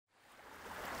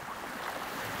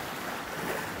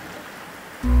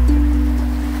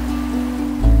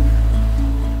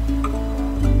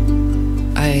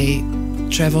I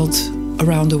traveled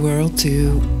around the world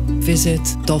to visit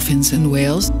dolphins in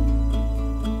whales.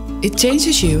 It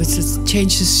changes you, it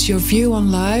changes your view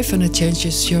on life, and it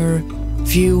changes your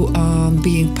view on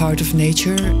being part of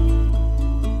nature.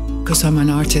 Because I'm an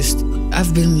artist,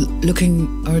 I've been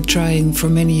looking or trying for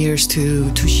many years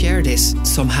to share this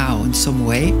somehow, in some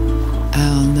way.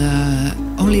 And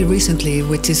only recently,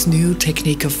 with this new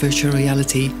technique of virtual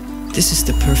reality, this is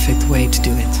the perfect way to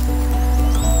do it.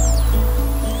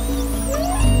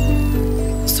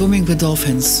 Swimming with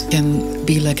dolphins can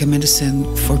be like a medicine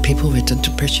for people with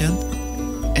depression.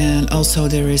 And also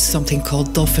there is something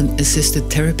called dolphin-assisted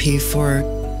therapy for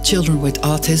children with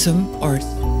autism or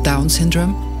Down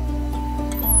syndrome.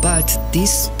 But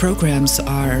these programs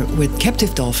are with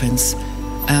captive dolphins,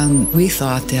 and we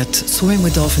thought that swimming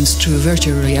with dolphins through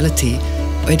virtual reality,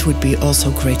 it would be also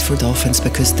great for dolphins,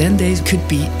 because then they could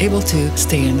be able to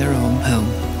stay in their own home.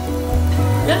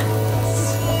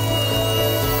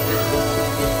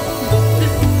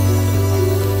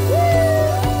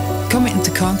 Come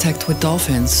into contact with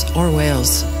dolphins or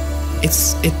whales.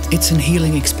 It's a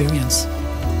healing experience.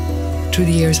 Through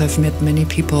the years, I've met many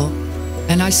people,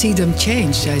 and I see them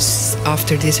change.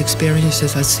 After these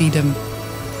experiences, I see them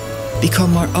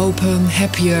become more open,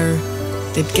 happier.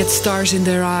 They get stars in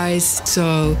their eyes.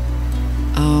 So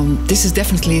this is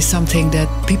definitely something that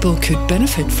people could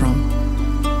benefit from.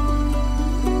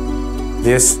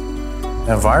 This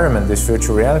environment, this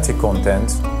virtual reality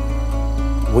content,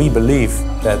 we believe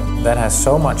that has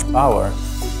so much power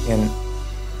in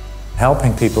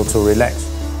helping people to relax.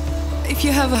 If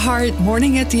you have a hard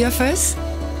morning at the office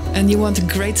and you want a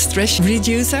great stress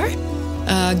reducer,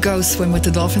 go swim with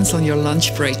the dolphins on your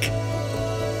lunch break.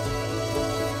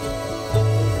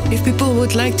 If people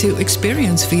would like to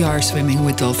experience VR swimming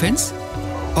with dolphins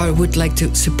or would like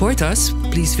to support us,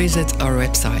 please visit our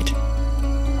website.